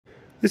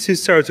This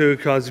is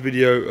Saratoga Cars'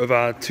 video of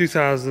our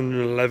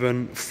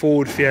 2011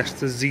 Ford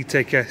Fiesta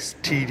Zetec S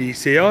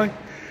TDCi.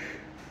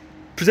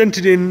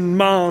 Presented in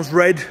Mars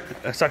Red.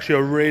 It's actually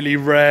a really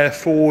rare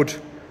Ford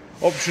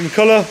option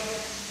colour.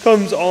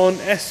 Comes on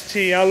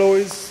ST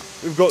alloys.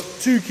 We've got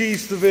 2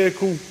 keys to the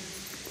vehicle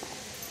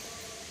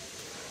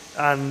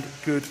and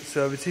good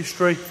service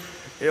history.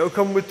 It'll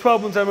come with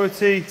 12 months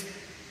MOT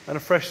and a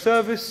fresh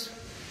service.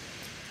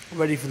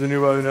 Ready for the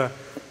new owner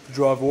to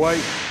drive away.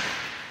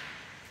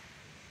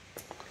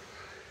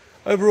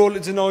 Overall,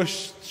 it's a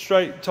nice,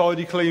 straight,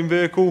 tidy, clean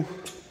vehicle.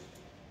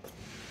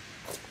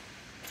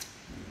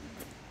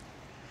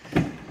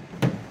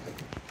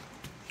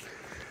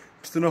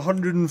 It's done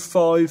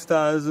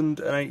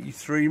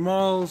 105,083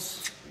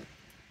 miles.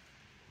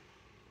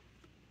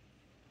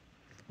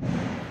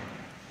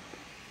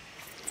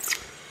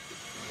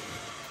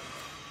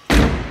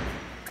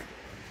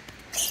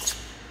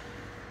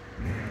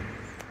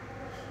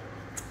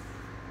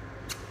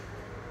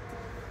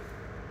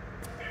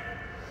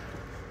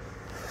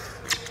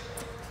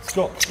 It's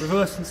got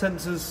reversing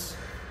sensors,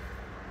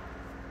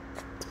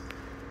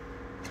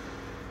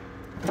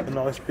 a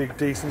nice big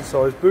decent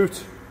sized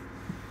boot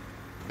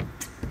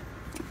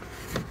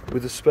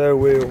with a spare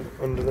wheel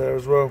under there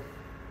as well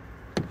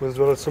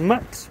as some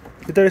mats.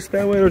 Is there a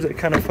spare wheel or is it a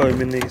can of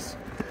foam in these?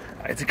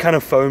 It's a can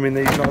of foam in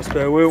these, not a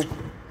spare wheel.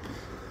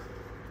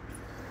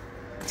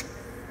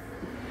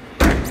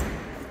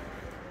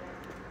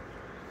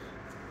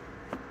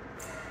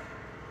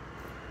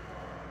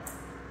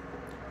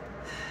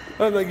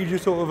 I hope that gives you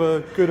sort of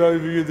a good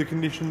overview of the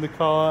condition of the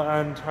car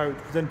and how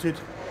it's presented.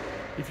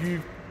 If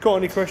you've got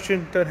any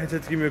question, don't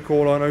hesitate to give me a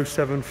call on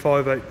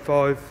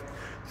 07585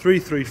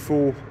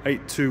 334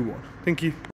 821. Thank you.